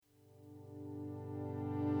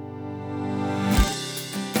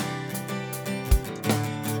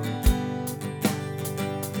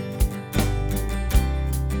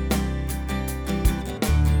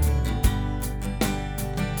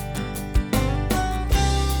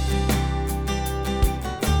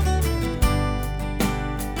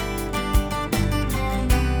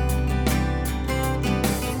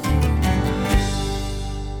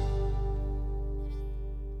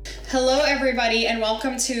Hello, everybody, and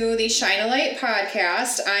welcome to the Shine a Light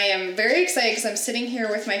podcast. I am very excited because I'm sitting here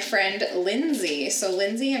with my friend Lindsay. So,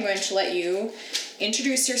 Lindsay, I'm going to let you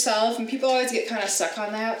introduce yourself, and people always get kind of stuck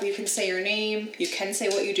on that. But you can say your name, you can say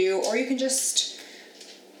what you do, or you can just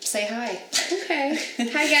say hi. Okay.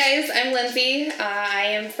 Hi, guys. I'm Lindsay. I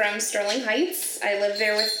am from Sterling Heights. I live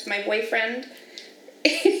there with my boyfriend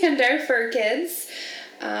and our fur kids.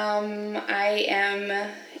 I am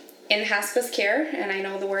in hospice care, and I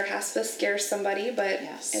know the word hospice scares somebody, but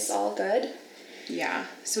Yes. It's all good. Yeah,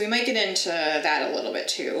 so we might get into that a little bit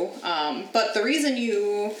too. But the reason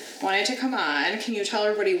you wanted to come on, can you tell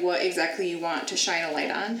everybody what exactly you want to shine a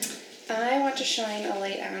light on? I want to shine a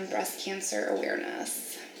light on breast cancer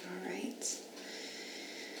awareness. All right.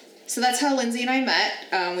 So that's how Lindsay and I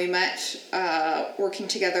met. We met working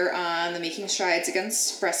together on the Making Strides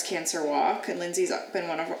Against Breast Cancer walk, and Lindsay's been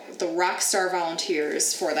one of the rock star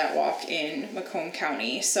volunteers for that walk in Macomb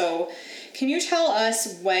County. So can you tell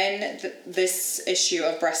us when this issue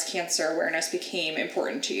of breast cancer awareness became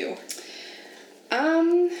important to you?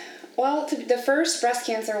 Well, the first breast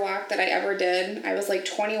cancer walk that I ever did, I was like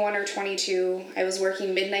 21 or 22. I was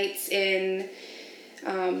working midnights in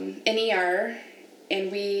an ER, and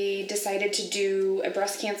we decided to do a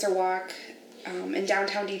breast cancer walk in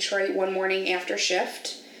downtown Detroit one morning after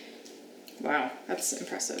shift. Wow, that's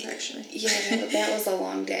impressive, actually. Yeah, that was a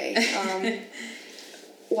long day.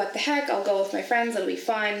 What the heck, I'll go with my friends, it'll be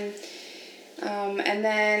fun. And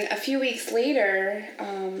then a few weeks later,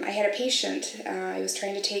 I had a patient. I was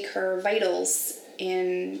trying to take her vitals,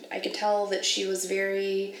 and I could tell that she was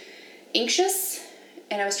very anxious,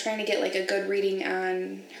 and I was trying to get like a good reading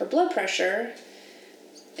on her blood pressure.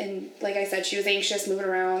 And like I said, she was anxious, moving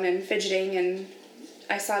around and fidgeting, and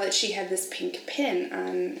I saw that she had this pink pin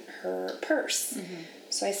on her purse. Mm-hmm.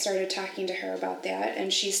 So I started talking to her about that, and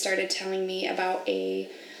she started telling me about a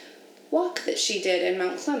walk that she did in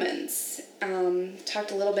Mount Clemens.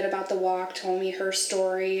 Talked a little bit about the walk, told me her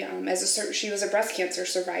story. She was a breast cancer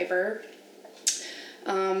survivor.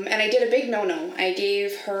 And I did a big no-no. I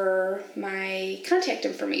gave her my contact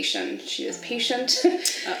information. She was patient.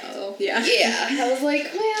 Uh-oh. Yeah. Yeah. I was like,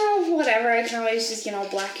 well, whatever. I can always just,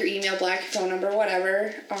 block your email, block your phone number,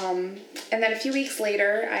 whatever. And then a few weeks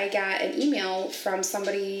later, I got an email from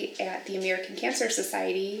somebody at the American Cancer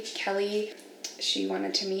Society, Kelly. She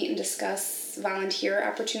wanted to meet and discuss volunteer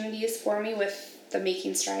opportunities for me with the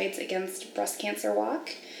Making Strides Against Breast Cancer walk.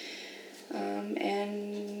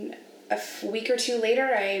 And a week or two later,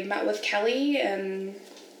 I met with Kelly, and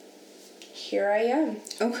here I am.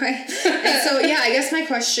 Okay. And so, yeah, I guess my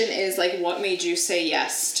question is, what made you say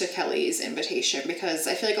yes to Kelly's invitation? Because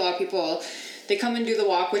I feel like a lot of people, they come and do the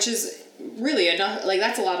walk, which is really enough,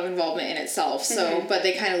 that's a lot of involvement in itself, so, mm-hmm. But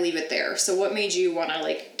they kind of leave it there. So what made you want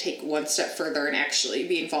to, take one step further and actually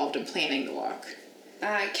be involved in planning the walk?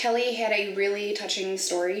 Kelly had a really touching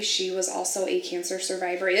story. She was also a cancer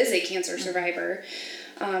survivor, is a cancer mm-hmm. survivor.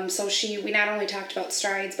 So we not only talked about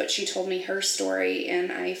strides, but she told me her story,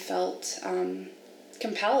 and I felt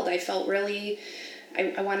compelled. I felt really,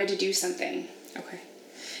 I wanted to do something. Okay.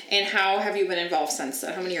 And how have you been involved since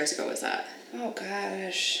then? How many years ago was that? Oh,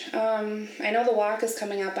 gosh. I know the walk is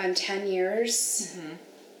coming up on 10 years. Mm-hmm.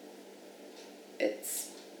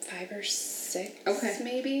 It's 5 or 6, okay.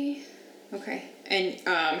 Maybe. Okay. And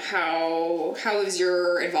how has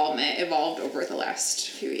your involvement evolved over the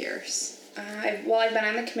last few years? I've been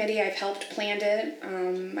on the committee. I've helped plan it.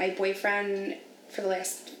 My boyfriend, for the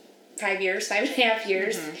last 5.5 years,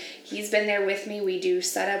 mm-hmm. he's been there with me. We do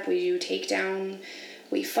setup, we do takedown,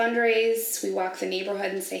 we fundraise, we walk the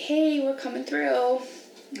neighborhood and say, hey, we're coming through.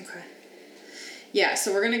 Okay. Yeah,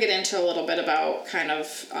 so we're going to get into a little bit about kind of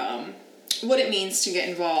what it means to get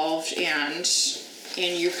involved, and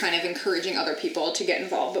you kind of encouraging other people to get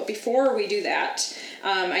involved. But before we do that,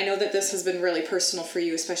 I know that this has been really personal for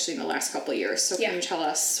you, especially in the last couple of years. So can you tell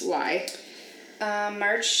us why?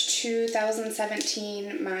 March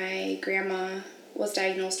 2017, my grandma was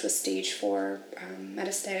diagnosed with stage 4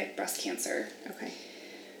 metastatic breast cancer. Okay.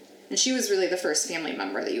 And she was really the first family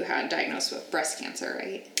member that you had diagnosed with breast cancer,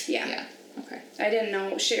 right? Yeah. Yeah. Okay. I didn't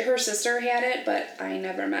know. Her sister had it, but I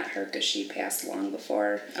never met her because she passed long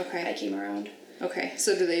before I came around. Okay.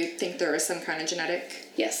 So do they think there was some kind of genetic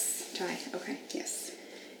tie? Okay. Yes.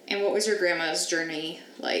 And what was your grandma's journey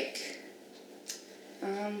like?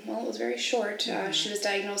 Well, it was very short. She was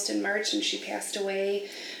diagnosed in March, and she passed away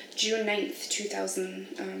June 9th,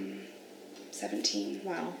 2017.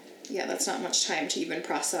 Wow. Yeah, that's not much time to even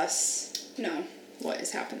process what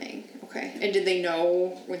is happening. Okay. And did they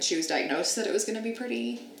know when she was diagnosed that it was going to be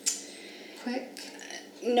pretty quick?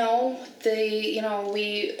 No,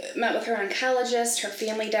 we met with her oncologist, her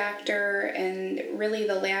family doctor, and really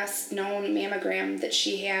the last known mammogram that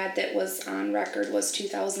she had that was on record was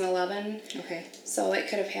 2011. Okay. So it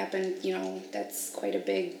could have happened, that's quite a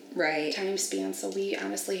big time span, so we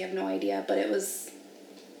honestly have no idea, but it was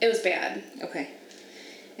bad. Okay.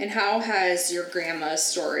 And how has your grandma's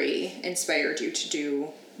story inspired you to do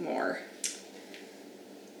more?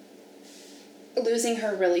 Losing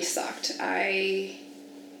her really sucked. I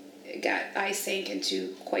sank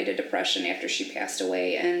into quite a depression after she passed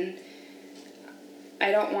away, and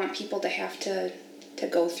I don't want people to have to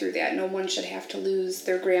go through that. No one should have to lose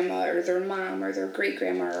their grandma or their mom or their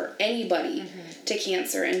great-grandma or anybody to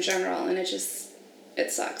cancer in general, and it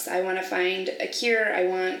sucks. I want to find a cure. I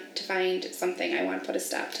want to find something. I want to put a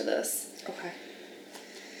stop to this. Okay.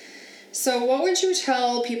 So what would you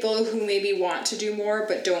tell people who maybe want to do more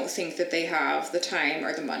but don't think that they have the time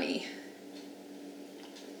or the money?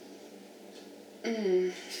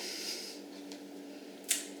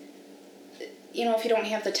 If you don't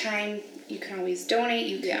have the time, you can always donate.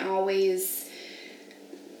 You can always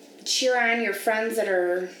cheer on your friends that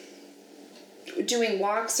are doing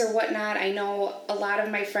walks or whatnot. I know a lot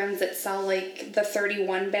of my friends that sell like the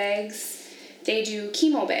 31 bags. They do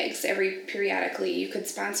chemo bags periodically. You could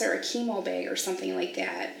sponsor a chemo bag or something like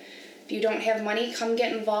that. If you don't have money, come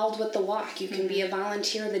get involved with the walk. You can be a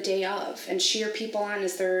volunteer the day of and cheer people on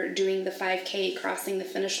as they're doing the 5K, crossing the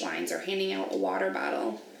finish lines, or handing out a water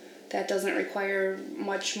bottle. That doesn't require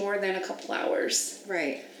much more than a couple hours.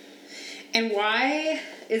 Right. And why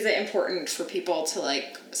is it important for people to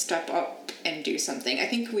step up and do something? I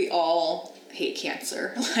think we all hate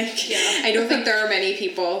cancer. I don't think there are many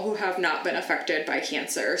people who have not been affected by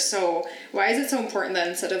cancer. So why is it so important that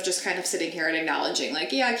instead of just kind of sitting here and acknowledging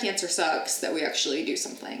cancer sucks, that we actually do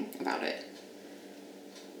something about it?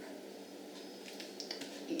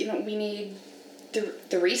 We need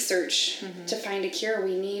the research to find a cure.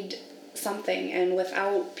 We need something, and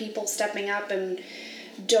without people stepping up and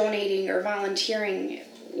donating or volunteering,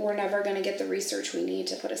 we're never going to get the research we need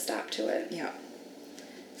to put a stop to it. Yeah,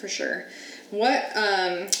 for sure. What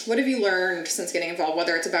have you learned since getting involved,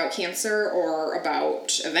 whether it's about cancer or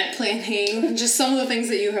about event planning, just some of the things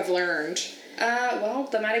that you have learned? Well,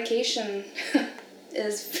 the medication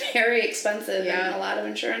is very expensive, and a lot of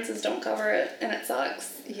insurances don't cover it, and it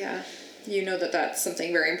sucks. Yeah. That's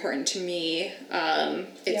something very important to me.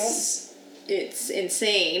 It's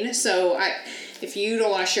insane. So if you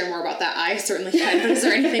don't want to share more about that, I certainly can. But is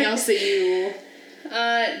there anything else that you...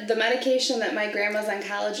 The medication that my grandma's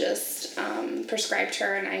oncologist prescribed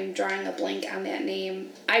her, and I'm drawing a blank on that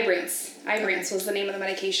name, Ibrance. Ibrance was the name of the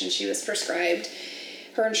medication she was prescribed.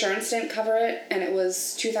 Her insurance didn't cover it, and it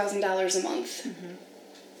was $2,000 a month.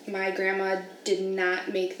 Mm-hmm. My grandma did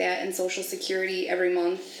not make that in Social Security every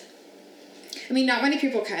month. I mean, not many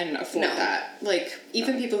people can afford that.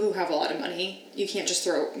 Even people who have a lot of money, you can't just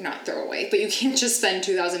not throw away, but you can't just spend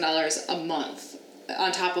 $2,000 a month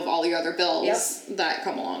on top of all your other bills that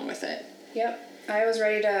come along with it. Yep. I was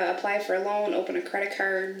ready to apply for a loan, open a credit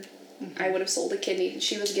card. Mm-hmm. I would have sold a kidney.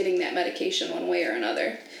 She was getting that medication one way or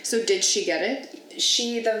another. So did she get it?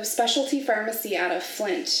 The specialty pharmacy out of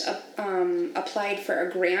Flint applied for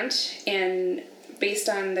a grant, and based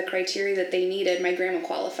on the criteria that they needed, my grandma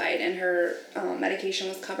qualified, and her medication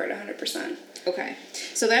was covered 100%. Okay,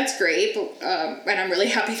 so that's great, and I'm really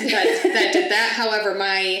happy that did that. However,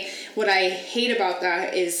 what I hate about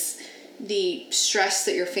that is the stress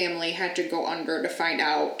that your family had to go under to find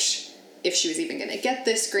out if she was even going to get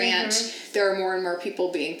this grant. Mm-hmm. There are more and more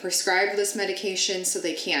people being prescribed this medication, so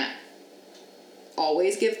they can't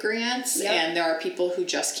always give grants, and there are people who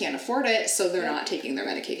just can't afford it, so they're not taking their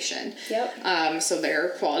medication. So their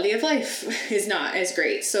quality of life is not as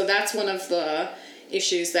great. So that's one of the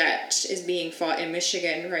issues that is being fought in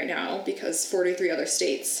Michigan right now, because 43 other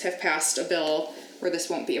states have passed a bill where this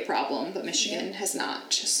won't be a problem, but Michigan has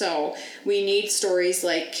not. So we need stories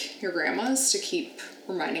like your grandma's to keep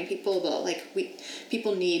reminding people that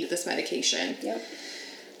people need this medication.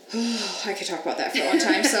 I could talk about that for a long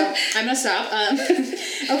time, so I'm gonna stop.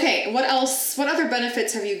 Okay, what else? What other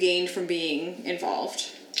benefits have you gained from being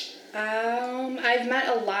involved? I've met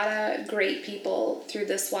a lot of great people through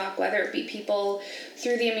this walk, whether it be people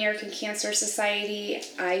through the American Cancer Society.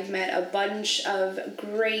 I've met a bunch of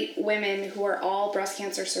great women who are all breast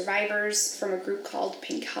cancer survivors from a group called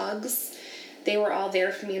Pink Hugs. They were all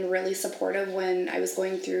there for me and really supportive when I was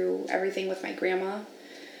going through everything with my grandma.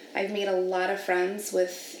 I've made a lot of friends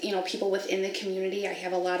with, people within the community. I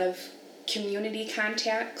have a lot of community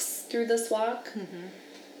contacts through this walk. Mm-hmm.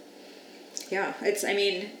 Yeah,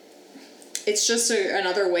 it's just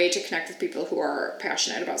another way to connect with people who are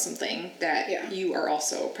passionate about something that you are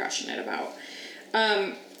also passionate about.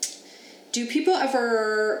 Do people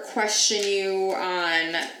ever question you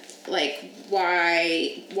on, like,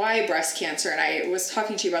 why breast cancer? And I was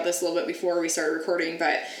talking to you about this a little bit before we started recording,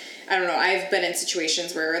 but I don't know, I've been in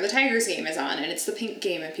situations where the Tigers game is on and it's the pink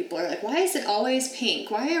game and people are like, why is it always pink?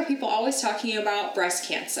 Why are people always talking about breast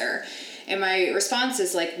cancer? And my response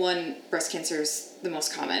is, like, one, breast cancer is the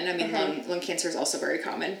most common. I mean, lung cancer is also very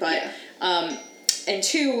common, but, and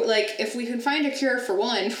two, like, if we can find a cure for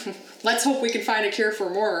one, let's hope we can find a cure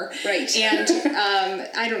for more. Right. And,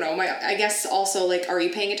 I don't know, I guess also, like, are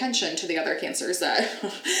you paying attention to the other cancers that,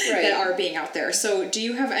 that are being out there? So do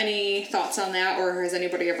you have any thoughts on that, or has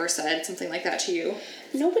anybody ever said something like that to you?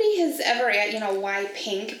 Nobody has ever, why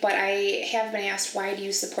pink, but I have been asked, why do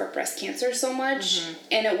you support breast cancer so much?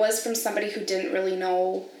 And it was from somebody who didn't really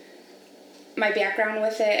know my background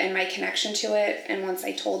with it and my connection to it. And once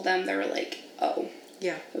I told them, they were like, oh.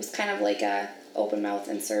 Yeah. It was kind of like a open mouth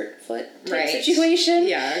insert foot type situation.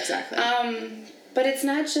 Yeah, exactly. But it's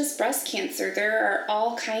not just breast cancer. There are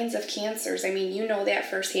all kinds of cancers. I mean, you know that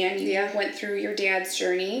firsthand. You went through your dad's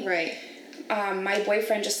journey. Right. My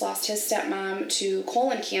boyfriend just lost his stepmom to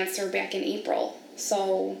colon cancer back in April.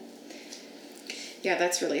 So. Yeah,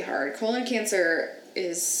 that's really hard. Colon cancer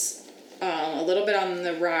is a little bit on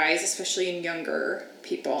the rise, especially in younger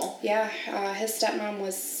people. Yeah, his stepmom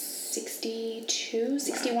was 62,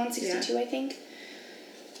 61, 62, I think.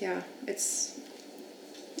 Yeah, it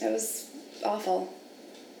was awful.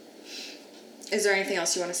 Is there anything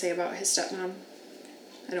else you want to say about his stepmom?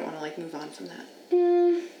 I don't want to, like, move on from that.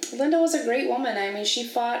 Linda was a great woman. I mean, she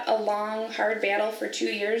fought a long, hard battle for 2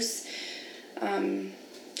 years.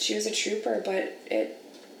 She was a trooper, but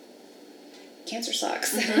cancer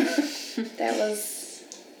sucks. It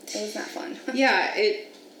was not fun. Yeah,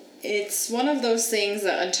 it's one of those things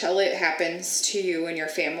that until it happens to you and your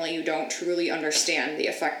family, you don't truly understand the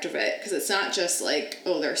effect of it. Because it's not just like,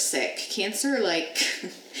 oh, they're sick. Cancer, like,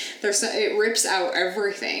 it rips out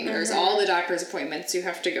everything. There's all the doctor's appointments you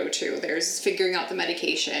have to go to. There's figuring out the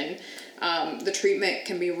medication. The treatment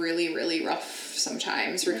can be really, really rough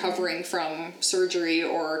sometimes, recovering from surgery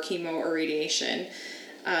or chemo or radiation.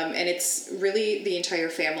 And it's really the entire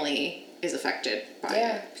family is affected by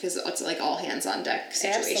it because it's like all hands on deck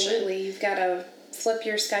situation. Absolutely. You've got to flip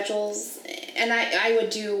your schedules. And I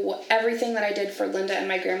would do everything that I did for Linda and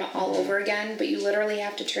my grandma all over again, but you literally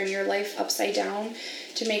have to turn your life upside down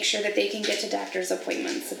to make sure that they can get to doctor's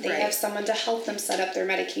appointments, if they have someone to help them set up their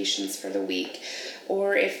medications for the week,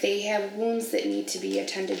 or if they have wounds that need to be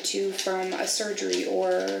attended to from a surgery,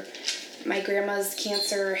 or my grandma's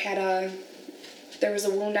cancer there was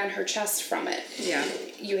a wound on her chest from it. Yeah.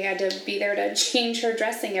 You had to be there to change her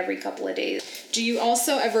dressing every couple of days. Do you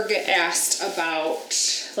also ever get asked about,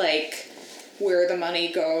 like, where the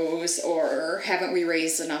money goes, or haven't we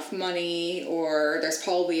raised enough money, or there's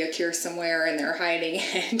probably a cure somewhere and they're hiding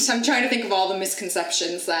it? I'm trying to think of all the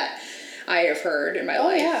misconceptions that I have heard in my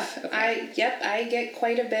life. Oh, yeah. I get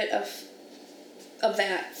quite a bit of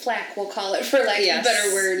that flack, we'll call it, for lack of a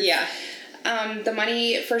better word. Yeah. The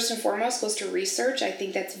money, first and foremost, goes to research. I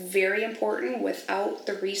think that's very important. Without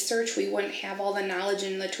the research, we wouldn't have all the knowledge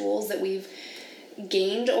and the tools that we've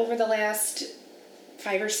gained over the last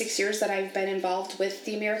 5 or 6 years that I've been involved with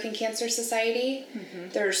the American Cancer Society.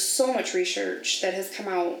 There's so much research that has come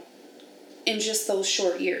out in just those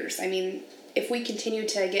short years. I mean, if we continue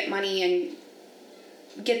to get money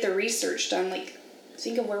and get the research done, like,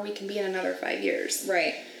 think of where we can be in another 5 years.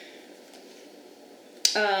 Right.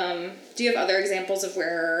 Do you have other examples of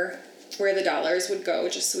where the dollars would go,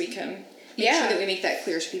 just so we can make sure that we make that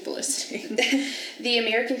clear to people listening? The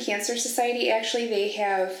American Cancer Society, actually, they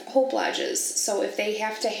have Hope Lodges. So if they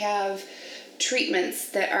have to have treatments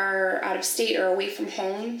that are out of state or away from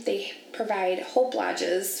home, they provide Hope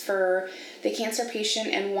Lodges for the cancer patient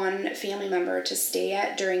and one family member to stay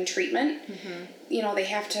at during treatment. You know, they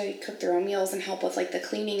have to cook their own meals and help with, like, the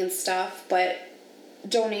cleaning and stuff, but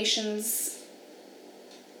donations,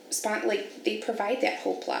 they provide that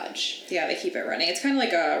Hope Lodge. Yeah, they keep it running. It's kind of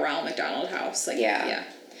like a Ronald McDonald House. Like,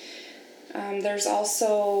 there's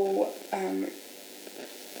also,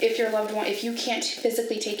 if you can't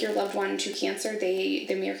physically take your loved one to cancer,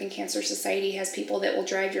 the American Cancer Society has people that will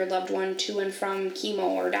drive your loved one to and from chemo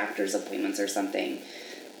or doctor's appointments or something.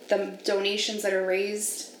 The donations that are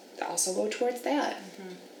raised also go towards that.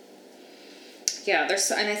 Yeah,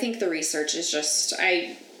 and I think the research is just,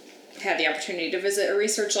 I had the opportunity to visit a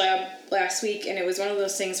research lab last week, and it was one of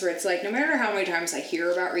those things where it's like, no matter how many times I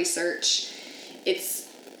hear about research,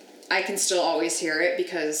 I can still always hear it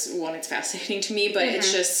because, one, it's fascinating to me, but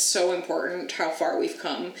it's just so important how far we've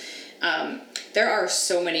come. There are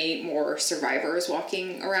so many more survivors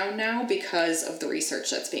walking around now because of the research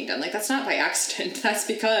that's being done. Like, that's not by accident. That's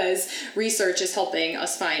because research is helping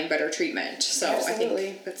us find better treatment. So Absolutely.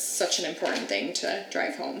 I think that's such an important thing to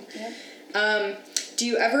drive home. Yep. Do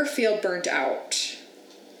you ever feel burnt out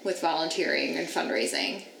with volunteering and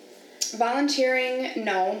fundraising? Volunteering,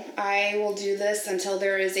 no. I will do this until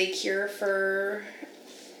there is a cure for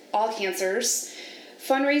all cancers.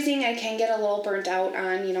 Fundraising, I can get a little burnt out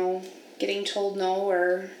on, getting told no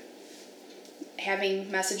or having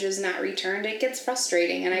messages not returned. It gets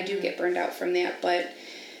frustrating, and I do get burned out from that. But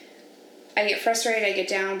I get frustrated, I get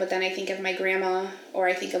down, but then I think of my grandma or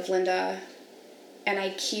I think of Linda, and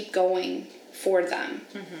I keep going for them.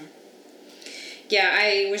 Yeah,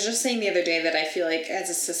 I was just saying the other day that I feel like as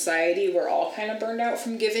a society, we're all kind of burned out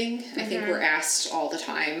from giving. I think we're asked all the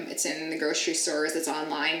time. It's in the grocery stores. It's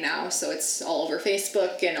online now. So it's all over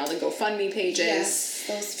Facebook and all the GoFundMe pages. Yes,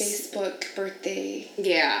 those Facebook birthday.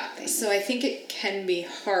 Yeah. things. So I think it can be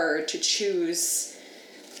hard to choose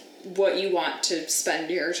what you want to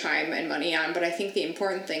spend your time and money on. But I think the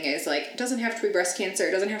important thing is, like, it doesn't have to be breast cancer.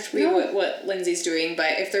 It doesn't have to be what Lindsay's doing.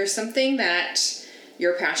 But if there's something that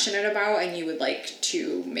you're passionate about and you would like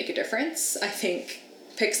to make a difference, I think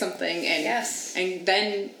pick something and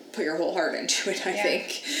then put your whole heart into it, I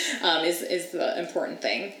think, is the important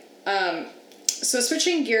thing. So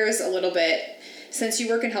switching gears a little bit, since you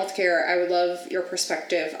work in healthcare, I would love your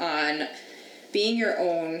perspective on being your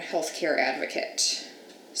own healthcare advocate.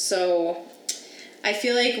 So I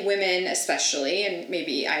feel like women especially, and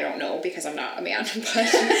maybe I don't know because I'm not a man, but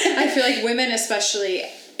I feel like women especially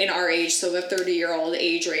in our age, so the 30-year-old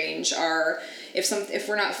age range, are if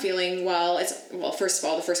we're not feeling well, first of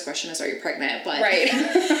all, the first question is, are you pregnant? But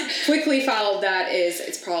quickly followed that is,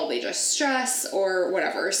 it's probably just stress or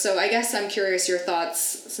whatever. So I guess I'm curious your thoughts,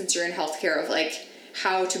 since you're in healthcare, of like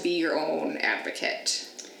how to be your own advocate.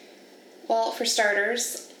 Well, for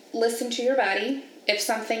starters, listen to your body. If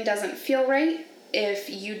something doesn't feel right,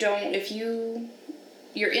 your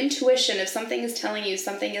intuition, if something is telling you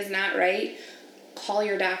something is not right, call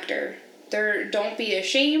your doctor. Don't be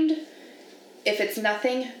ashamed. If it's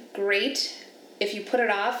nothing, great. If you put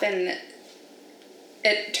it off and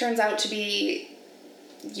it turns out to be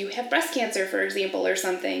you have breast cancer, for example, or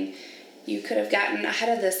something, you could have gotten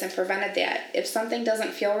ahead of this and prevented that. If something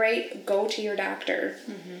doesn't feel right, go to your doctor.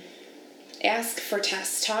 Ask for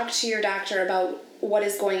tests. Talk to your doctor about what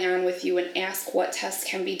is going on with you and ask what tests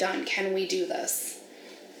can be done. Can we do this?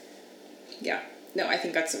 Yeah. No, I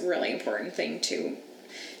think that's a really important thing to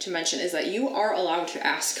mention, is that you are allowed to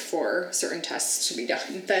ask for certain tests to be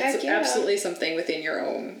done. That's absolutely something within your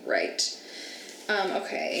own right.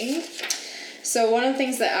 Okay. So one of the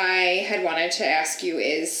things that I had wanted to ask you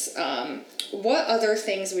is, what other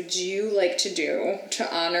things would you like to do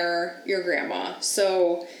to honor your grandma?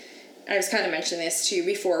 So I was kind of mentioning this to you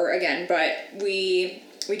before again, but we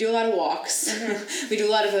do a lot of walks. We do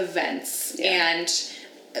a lot of events. And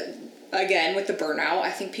again, with the burnout,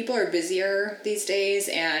 I think people are busier these days,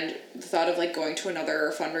 and the thought of like going to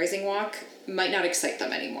another fundraising walk might not excite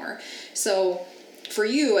them anymore. So for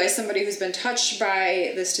you, as somebody who's been touched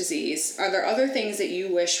by this disease, are there other things that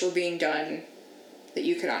you wish were being done that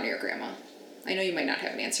you could honor your grandma? I know you might not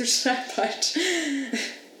have an answer to that, but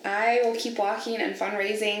I will keep walking and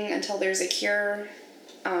fundraising until there's a cure.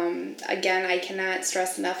 Again, I cannot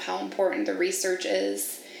stress enough how important the research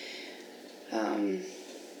is.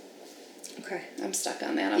 Okay. I'm stuck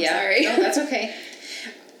on that. I'm sorry. No, that's okay.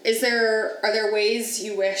 Are there ways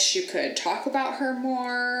you wish you could talk about her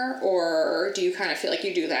more, or do you kind of feel like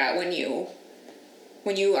you do that when you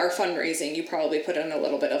are fundraising? You probably put in a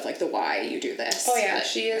little bit of like the why you do this. Oh yeah,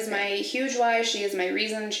 she is my huge why. She is my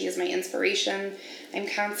reason. She is my inspiration. I'm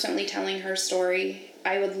constantly telling her story.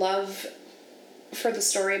 I would love for the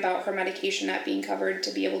story about her medication not being covered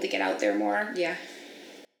to be able to get out there more. Yeah.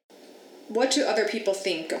 What do other people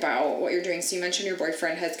think about what you're doing? So you mentioned your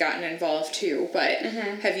boyfriend has gotten involved too, but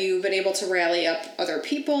have you been able to rally up other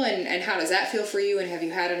people, and how does that feel for you, and have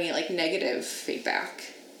you had any like negative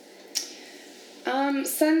feedback?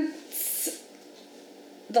 Since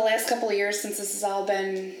the last couple of years, since this has all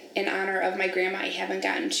been in honor of my grandma, I haven't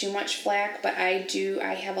gotten too much flack, but I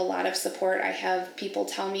have a lot of support. I have people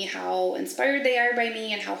tell me how inspired they are by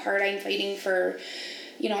me and how hard I'm fighting for,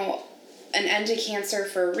 an end to cancer,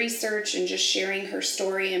 for research, and just sharing her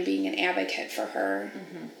story and being an advocate for her.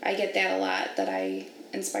 I get that a lot, that I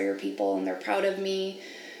inspire people and they're proud of me.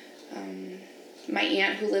 My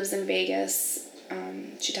aunt who lives in Vegas,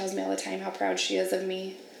 she tells me all the time how proud she is of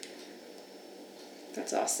me.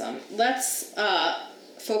 That's awesome. Let's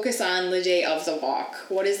focus on the day of the walk.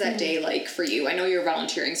 What is that day like for you? I know you're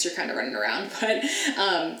volunteering, so you're kind of running around, but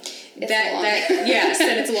yes,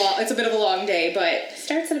 and it's long. It's a bit of a long day, but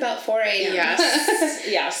starts at about 4 a.m.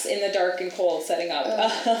 Yes, in the dark and cold, setting up.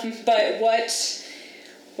 But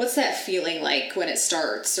what's that feeling like when it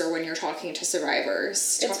starts, or when you're talking to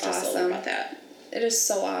survivors? It's Talk to us a little about that. It is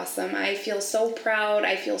so awesome. I feel so proud.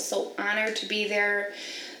 I feel so honored to be there.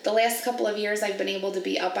 The last couple of years, I've been able to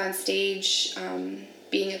be up on stage,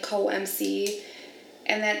 being a co-MC,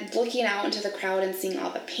 and then looking out into the crowd and seeing all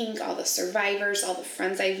the pink, all the survivors, all the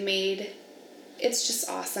friends I've made. It's just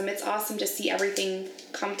awesome. It's awesome to see everything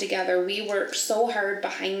come together. We worked so hard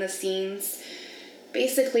behind the scenes,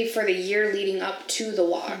 basically for the year leading up to the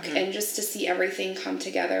walk, and just to see everything come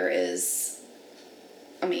together is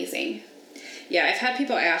amazing. Yeah, I've had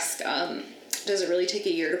people ask, does it really take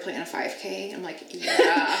a year to plan a 5K? I'm like,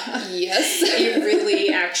 yeah. Yes. It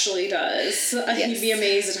really actually does. Yes. You'd be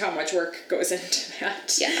amazed at how much work goes into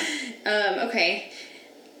that. Yeah. Okay.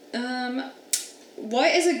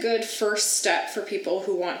 What is a good first step for people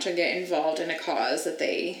who want to get involved in a cause that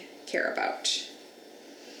they care about?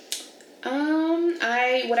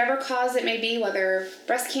 Whatever cause it may be, whether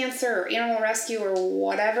breast cancer or animal rescue or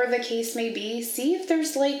whatever the case may be, see if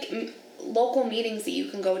there's local meetings that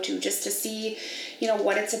you can go to just to see,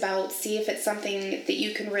 what it's about, see if it's something that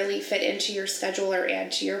you can really fit into your schedule or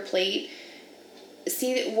add to your plate,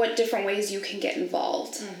 see what different ways you can get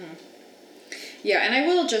involved. Mm-hmm. Yeah, and I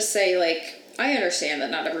will just say, I understand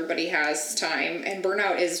that not everybody has time, and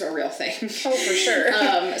burnout is a real thing. Oh, for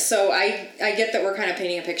sure. So I get that we're kind of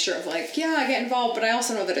painting a picture of I get involved, but I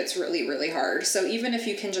also know that it's really, really hard. So even if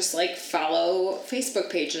you can just follow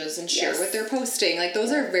Facebook pages and share what they're posting,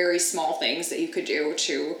 those are very small things that you could do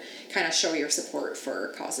to kind of show your support for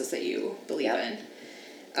causes that you believe in.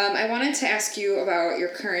 I wanted to ask you about your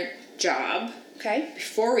current job. Okay.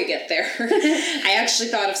 Before we get there, I actually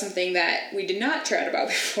thought of something that we did not chat about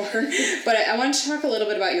before, but I wanted to talk a little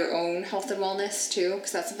bit about your own health and wellness too,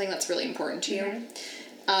 because that's something that's really important to you.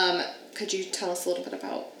 Could you tell us a little bit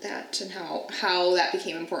about that and how that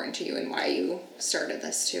became important to you and why you started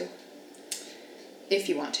this too, if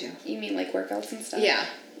you want to? You mean workouts and stuff? Yeah.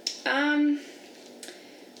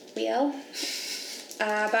 Well,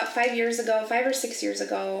 about 5 or 6 years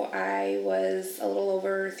ago, I was a little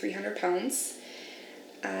over 300 pounds.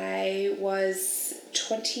 I was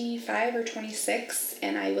 25 or 26,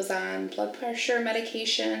 and I was on blood pressure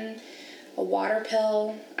medication, a water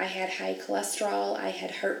pill. I had high cholesterol. I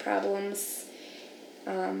had heart problems.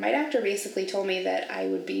 My doctor basically told me that I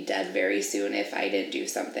would be dead very soon if I didn't do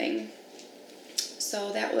something.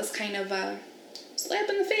 So that was kind of a slap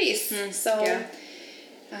in the face.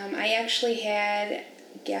 I actually had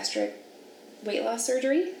gastric weight loss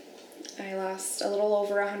surgery. I lost a little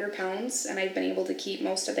over 100 pounds, and I've been able to keep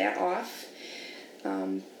most of that off.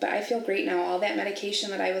 But I feel great now. All that medication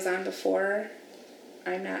that I was on before,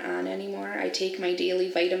 I'm not on anymore. I take my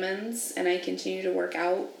daily vitamins, and I continue to work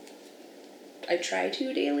out. I try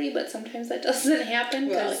to daily, but sometimes that doesn't happen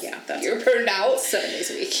because you're burned out. 7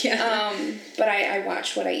 days a week, yeah. But I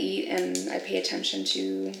watch what I eat, and I pay attention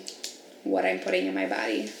to what I'm putting in my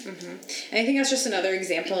body. Mm-hmm. And I think that's just another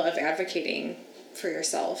example of advocating for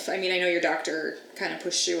yourself. I mean, I know your doctor kind of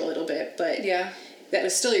pushed you a little bit, but that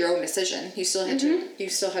was still your own decision. You still had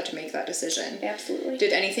to make that decision. Absolutely.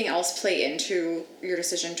 Did anything else play into your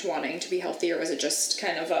decision to wanting to be healthy, or was it just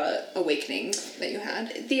kind of a awakening that you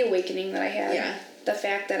had? The awakening that I had. Yeah. The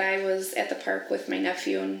fact that I was at the park with my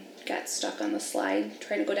nephew and got stuck on the slide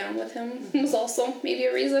trying to go down with him was also maybe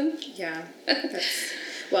a reason. Yeah.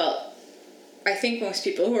 Well, I think most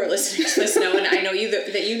people who are listening to this know, and I know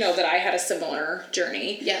that I had a similar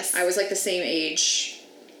journey. Yes. I was the same age,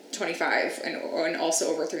 25, and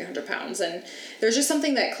also over 300 pounds. And there's just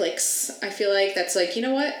something that clicks. I feel like that's you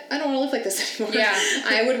know what? I don't want to live like this anymore. Yeah.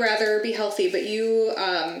 I would rather be healthy. But you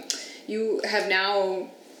have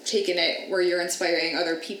now taken it where you're inspiring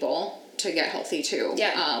other people to get healthy too.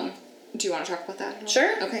 Yeah. Do you want to talk about that?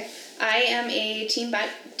 Sure. Okay. I am a team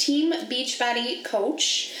Beachbody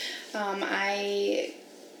coach. I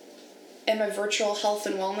am a virtual health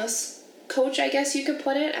and wellness coach, I guess you could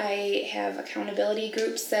put it. I have accountability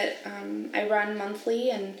groups that I run monthly,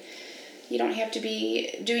 and you don't have to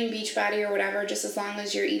be doing Beachbody or whatever, just as long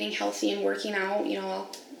as you're eating healthy and working out. I'll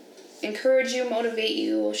encourage you, motivate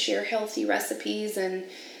you, share healthy recipes and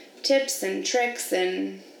tips and tricks,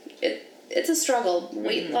 and it's a struggle.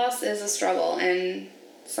 Weight loss is a struggle, and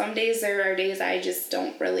some days there are days I just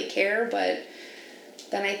don't really care, but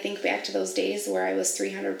then I think back to those days where I was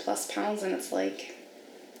 300 plus pounds, and it's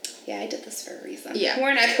yeah, I did this for a reason. Yeah.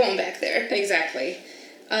 We're not going back there. Exactly.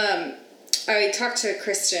 I talked to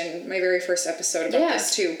Kristen, my very first episode, about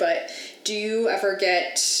this too, but do you ever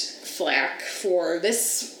get flack for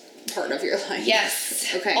this part of your life?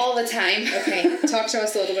 Yes. Okay. All the time. Okay. Talk to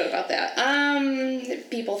us a little bit about that.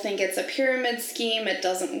 People think it's a pyramid scheme. It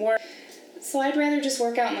doesn't work. So I'd rather just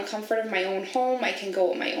work out in the comfort of my own home. I can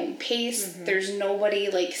go at my own pace. Mm-hmm. There's nobody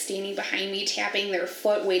like standing behind me tapping their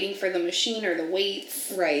foot waiting for the machine or the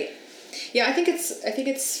weights. Right. Yeah, I think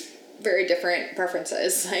it's very different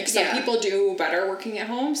preferences. Like some people do better working at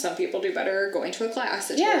home, some people do better going to a class.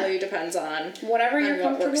 It totally depends on whatever you're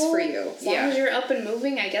comfortable. What works for you. As long as you're up and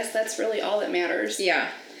moving, I guess that's really all that matters. Yeah.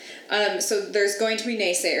 So there's going to be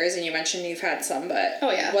naysayers, and you mentioned you've had some, but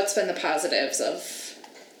what's been the positives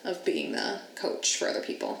of being the coach for other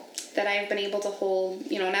people? That I've been able to hold,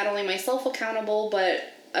 not only myself accountable, but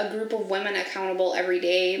a group of women accountable every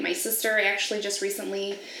day. My sister actually just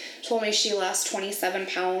recently told me she lost 27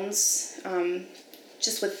 pounds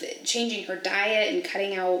just with changing her diet and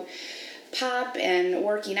cutting out pop and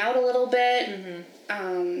working out a little bit.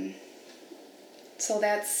 Mm-hmm. So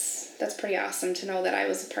that's pretty awesome to know that I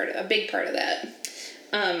was a big part of that.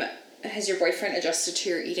 Has your boyfriend adjusted to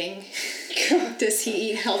your eating? Does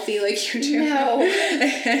he eat healthy like you do?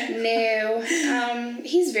 No.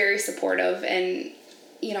 He's very supportive, and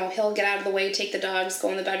he'll get out of the way, take the dogs, go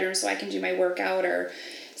in the bedroom so I can do my workout, or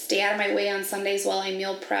stay out of my way on Sundays while I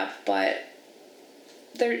meal prep. But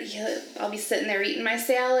I'll be sitting there eating my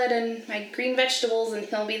salad and my green vegetables, and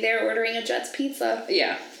he'll be there ordering a Jets pizza.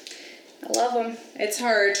 Yeah. I love him. It's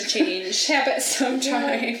hard to change habits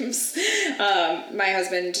sometimes. My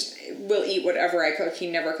husband will eat whatever I cook. He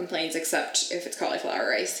never complains except if it's cauliflower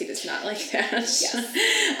rice. He does not like that. Yes.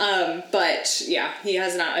 But yeah, he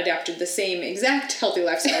has not adapted the same exact healthy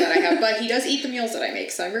lifestyle that I have, but he does eat the meals that I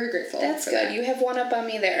make, so I'm very grateful. That's for good. that. You have one up on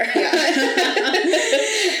me there. Yeah.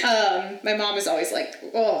 My mom is always like,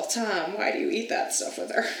 "Oh, Tom, why do you eat that stuff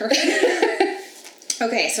with her?"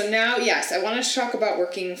 Okay, so now, yes, I wanted to talk about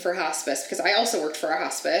working for hospice, because I also worked for a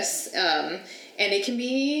hospice, and it can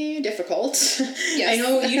be difficult. Yes. I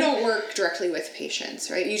know you don't work directly with patients,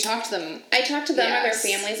 right? You talk to them. I talk to them or their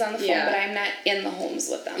families on the phone, but I'm not in the homes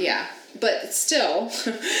with them. Yeah, but still,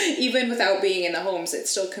 even without being in the homes, it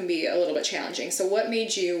still can be a little bit challenging. So what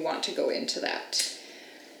made you want to go into that?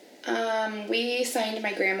 We signed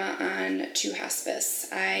my grandma on to hospice.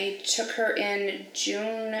 I took her in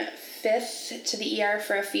June 5th to the ER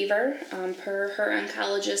for a fever, per her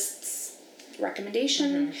oncologist's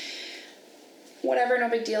recommendation. Mm-hmm. Whatever, no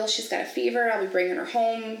big deal. She's got a fever. I'll be bringing her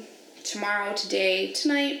home tomorrow, today,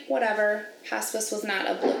 tonight, whatever. Hospice was not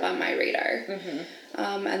a blip on my radar.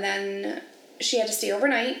 Mm-hmm. And then she had to stay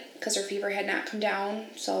overnight because her fever had not come down.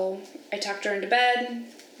 So I tucked her into bed,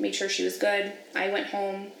 made sure she was good. I went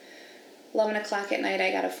home. 11 o'clock at night, I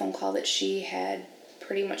got a phone call that she had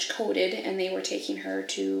pretty much coded, and they were taking her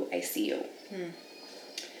to ICU.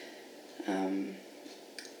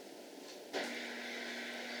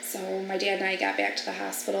 So my dad and I got back to the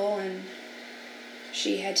hospital, and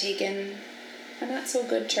she had taken a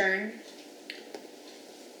not-so-good turn.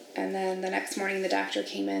 And then the next morning, the doctor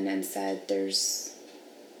came in and said, there's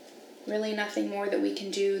really nothing more that we can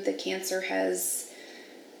do. The cancer has...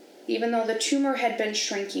 Even though the tumor had been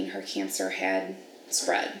shrinking, her cancer had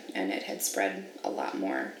spread, and it had spread a lot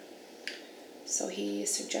more. So he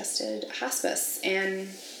suggested hospice, and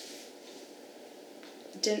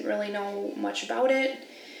didn't really know much about it.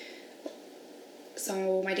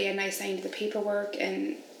 So my dad and I signed the paperwork,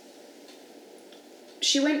 and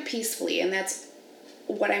she went peacefully, and that's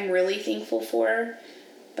what I'm really thankful for.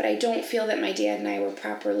 But I don't feel that my dad and I were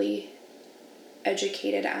properly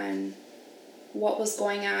educated on what was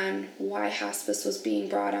going on, why hospice was being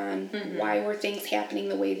brought on, mm-hmm. why were things happening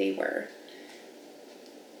the way they were.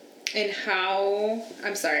 And how,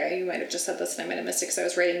 I'm sorry, you might have just said this and I might have missed it because I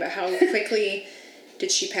was writing, but how quickly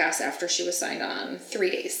did she pass after she was signed on? 3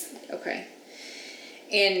 days. Okay.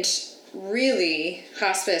 And really,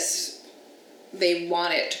 hospice, they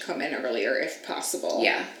want it to come in earlier if possible.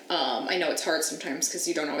 Yeah. I know it's hard sometimes because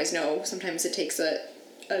you don't always know. Sometimes it takes a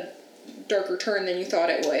darker turn than you thought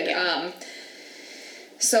it would. Yeah.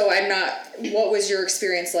 So what was your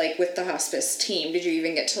experience like with the hospice team? Did you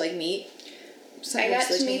even get to meet? I got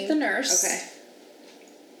to meet the nurse.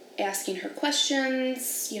 Okay. Asking her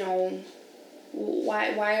questions,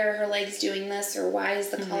 why are her legs doing this, or why is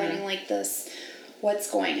the coloring like this?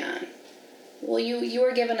 What's going on? Well, you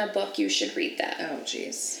were given a book, you should read that. Oh,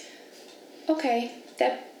 jeez. Okay,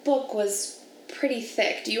 that book was pretty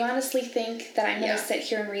thick. Do you honestly think that I'm going to sit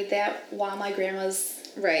here and read that while my grandma's...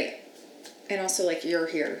 Right. And also, like, you're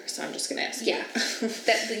here, so I'm just going to ask you. Yeah.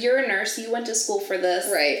 That you're a nurse, you went to school for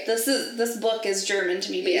this. Right. This book is German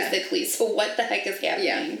to me, basically, so what the heck is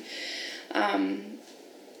happening? Yeah.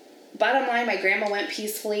 Bottom line, my grandma went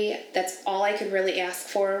peacefully. That's all I could really ask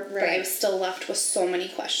for, but I was still left with so many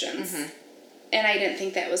questions. Mm-hmm. And I didn't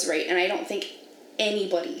think that was right, and I don't think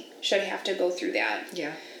anybody should have to go through that.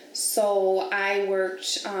 Yeah. So I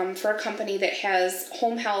worked for a company that has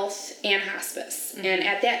home health and hospice. Mm-hmm. And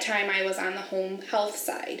at that time, I was on the home health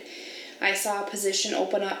side. I saw a position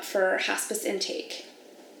open up for hospice intake.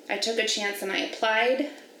 I took a chance and I applied.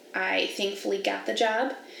 I thankfully got the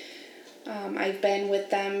job. I've been with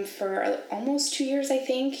them for almost 2 years, I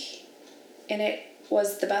think. And it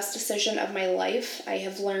was the best decision of my life. I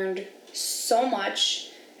have learned so much,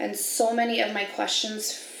 and so many of my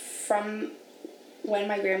questions from when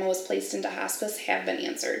my grandma was placed into hospice have been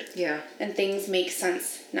answered. Yeah. And things make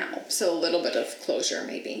sense now. So a little bit of closure,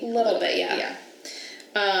 maybe. A little bit, yeah.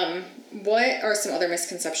 What are some other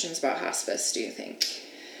misconceptions about hospice, do you think?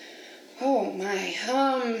 Oh,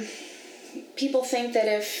 my. People think that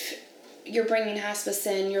if you're bringing hospice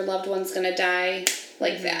in, your loved one's going to die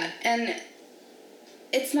like mm-hmm. that. And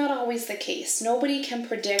it's not always the case. Nobody can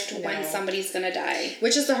predict when somebody's going to die.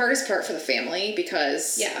 Which is the hardest part for the family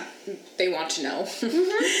because they want to know.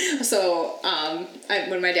 Mm-hmm. So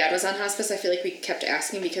when my dad was on hospice, I feel like we kept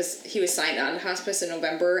asking because he was signed on to hospice in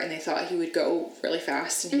November and they thought he would go really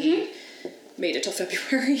fast and mm-hmm. he made it till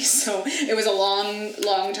February. So it was a long,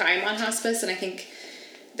 long time on hospice, and I think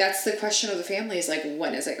that's the question of the family is like,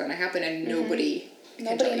 when is it going to happen? And mm-hmm. nobody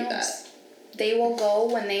can tell you that. They will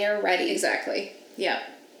go when they are ready. Exactly. Yeah.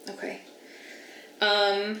 Okay.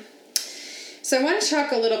 So I want to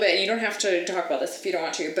talk a little bit, and you don't have to talk about this if you don't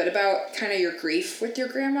want to, but about kind of your grief with your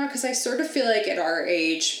grandma, because I sort of feel like at our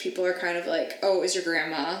age, people are kind of like, oh, is your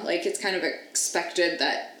grandma? Like, it's kind of expected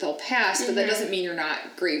that they'll pass, but mm-hmm. that doesn't mean you're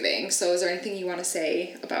not grieving. So is there anything you want to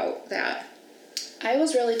say about that? I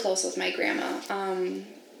was really close with my grandma.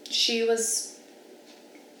 She was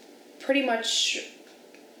pretty much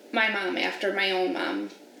my mom after my own mom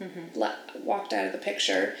mm-hmm. Walked out of the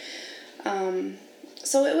picture.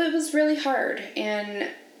 So it was really hard, and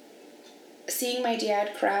seeing my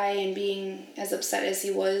dad cry and being as upset as he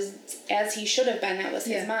was, as he should have been, that was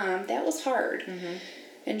his mom, that was hard. Mm-hmm.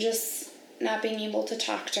 And just not being able to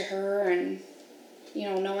talk to her and,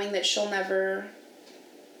 knowing that she'll never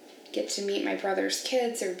get to meet my brother's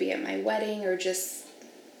kids or be at my wedding or just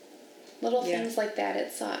little things like that,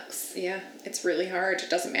 it sucks. Yeah, it's really hard. It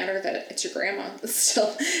doesn't matter that it's your grandma. It's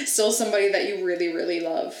still somebody that you really, really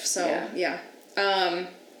love. So, yeah.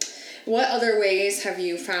 What other ways have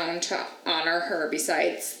you found to honor her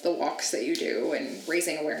besides the walks that you do and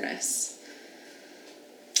raising awareness?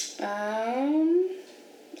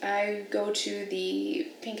 I go to the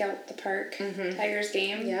Pink Out the Park mm-hmm. Tigers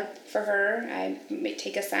game for her. I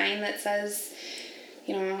take a sign that says,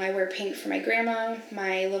 I wear pink for my grandma.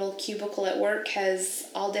 My little cubicle at work has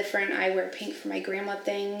all different I wear pink for my grandma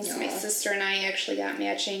things. Aww. My sister and I actually got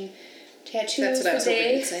matching tattoos. That's what I was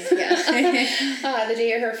hoping you'd say. Yeah. The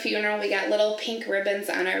day of her funeral, we got little pink ribbons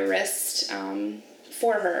on our wrist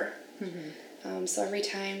for her. Mm-hmm. So every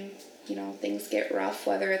time, things get rough,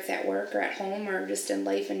 whether it's at work or at home or just in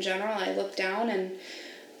life in general, I look down and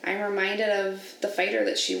I'm reminded of the fighter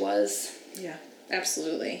that she was. Yeah,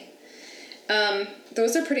 absolutely.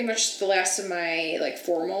 Those are pretty much the last of my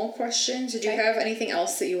formal questions. Did you have anything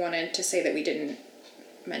else that you wanted to say that we didn't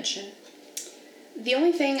mention? The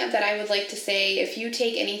only thing that I would like to say, if you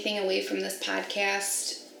take anything away from this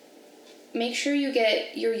podcast, make sure you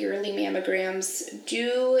get your yearly mammograms.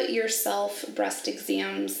 Do your self-breast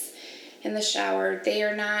exams in the shower. They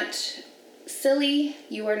are not silly.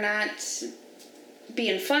 You are not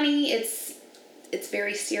being funny. It's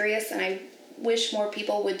very serious, and I wish more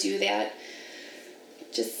people would do that.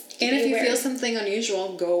 And if you feel something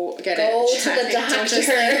unusual, go get it. Go to the doctor. Don't just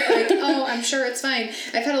think, oh, I'm sure it's fine.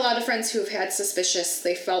 I've had a lot of friends who have had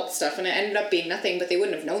they felt stuff, and it ended up being nothing, but they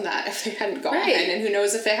wouldn't have known that if they hadn't gone. Right. And who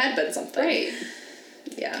knows if it had been something. Right.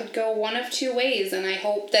 Yeah. It could go one of two ways, and I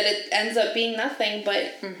hope that it ends up being nothing,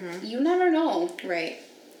 but mm-hmm. you never know. Right.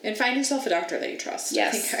 And find yourself a doctor that you trust.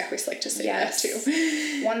 Yes. I think I always like to say that,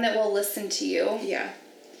 too. One that will listen to you. Yeah.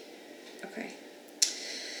 Okay.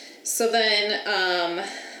 So then,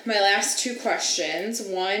 my last two questions.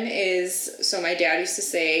 One is, so my dad used to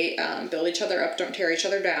say, build each other up, don't tear each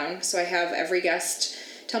other down. So I have every guest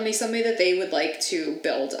tell me somebody that they would like to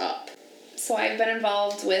build up. So I've been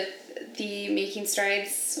involved with the Making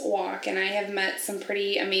Strides walk, and I have met some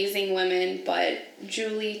pretty amazing women, but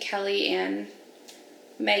Julie, Kelly, and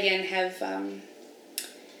Megan have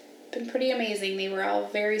been pretty amazing. They were all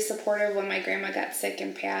very supportive when my grandma got sick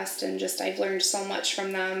and passed, and just I've learned so much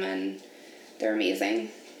from them, and they're amazing.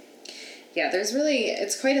 Yeah,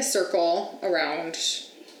 it's quite a circle around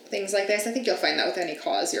things like this. I think you'll find that with any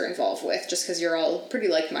cause you're involved with, just because you're all pretty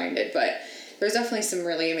like-minded, but there's definitely some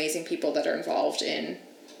really amazing people that are involved in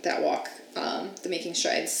that walk, the Making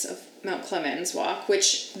Strides of Mount Clemens walk,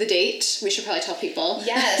 which the date, we should probably tell people.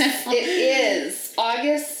 Yes, it is not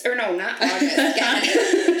August. God.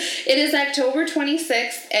 It is October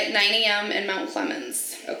 26th at 9 a.m. in Mount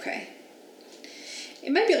Clemens. Okay.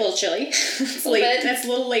 It might be a little chilly. It's late. Bit. That's a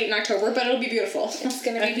little late in October, but it'll be beautiful. It's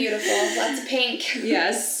going to be beautiful. Lots of pink.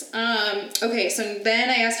 Yes. Okay, so then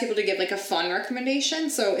I asked people to give like a fun recommendation.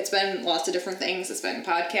 So it's been lots of different things. It's been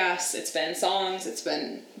podcasts, it's been songs, it's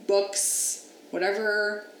been books,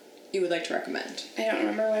 whatever you would like to recommend. I don't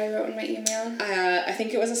remember what I wrote in my email. I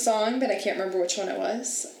think it was a song, but I can't remember which one it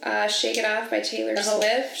was. Shake It Off by Taylor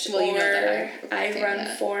Swift. Well, you know that I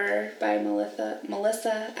Run For by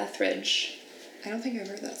Melissa Etheridge. I don't think I've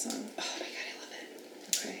heard that song. Oh my god, I love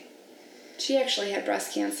it. Okay. She actually had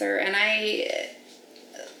breast cancer, and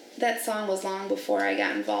that song was long before I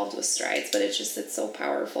got involved with Strides, but it's so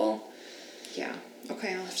powerful. Yeah.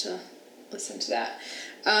 Okay, I'll have to listen to that.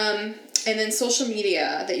 And then social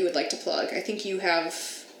media that you would like to plug. I think you have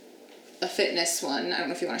a fitness one. I don't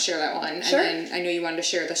know if you want to share that one. Sure. And then I know you wanted to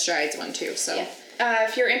share the Strides one too, so. Yeah.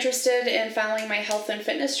 If you're interested in following my health and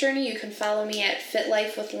fitness journey, you can follow me at Fit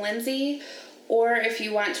Life with Lindsay. Or if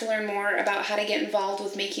you want to learn more about how to get involved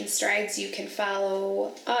with Making Strides, you can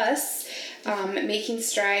follow us, Making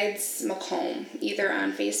Strides Macomb, either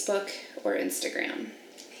on Facebook or Instagram.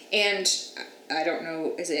 And I don't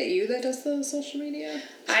know, is it you that does the social media?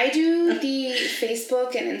 I do the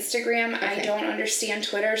Facebook and Instagram. Okay. I don't understand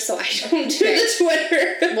Twitter, so I don't do the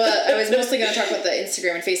Twitter. Well, I was mostly going to talk about the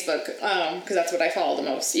Instagram and Facebook, because that's what I follow the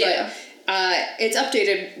most. Yeah. But it's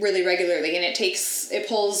updated really regularly, and it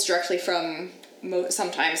pulls directly from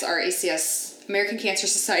sometimes our ACS, American Cancer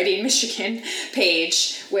Society in Michigan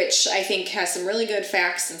page, which I think has some really good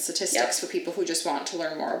facts and statistics for people who just want to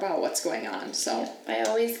learn more about what's going on. So I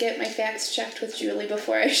always get my facts checked with Julie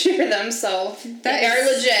before I share them, so they are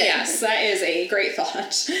legit. Yes, that is a great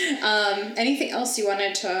thought. Anything else you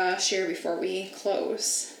wanted to share before we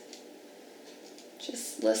close?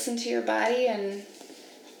 Just listen to your body and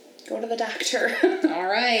go to the doctor. All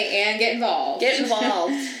right, and get involved. Get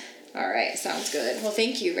involved. All right, sounds good. Well,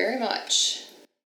 thank you very much.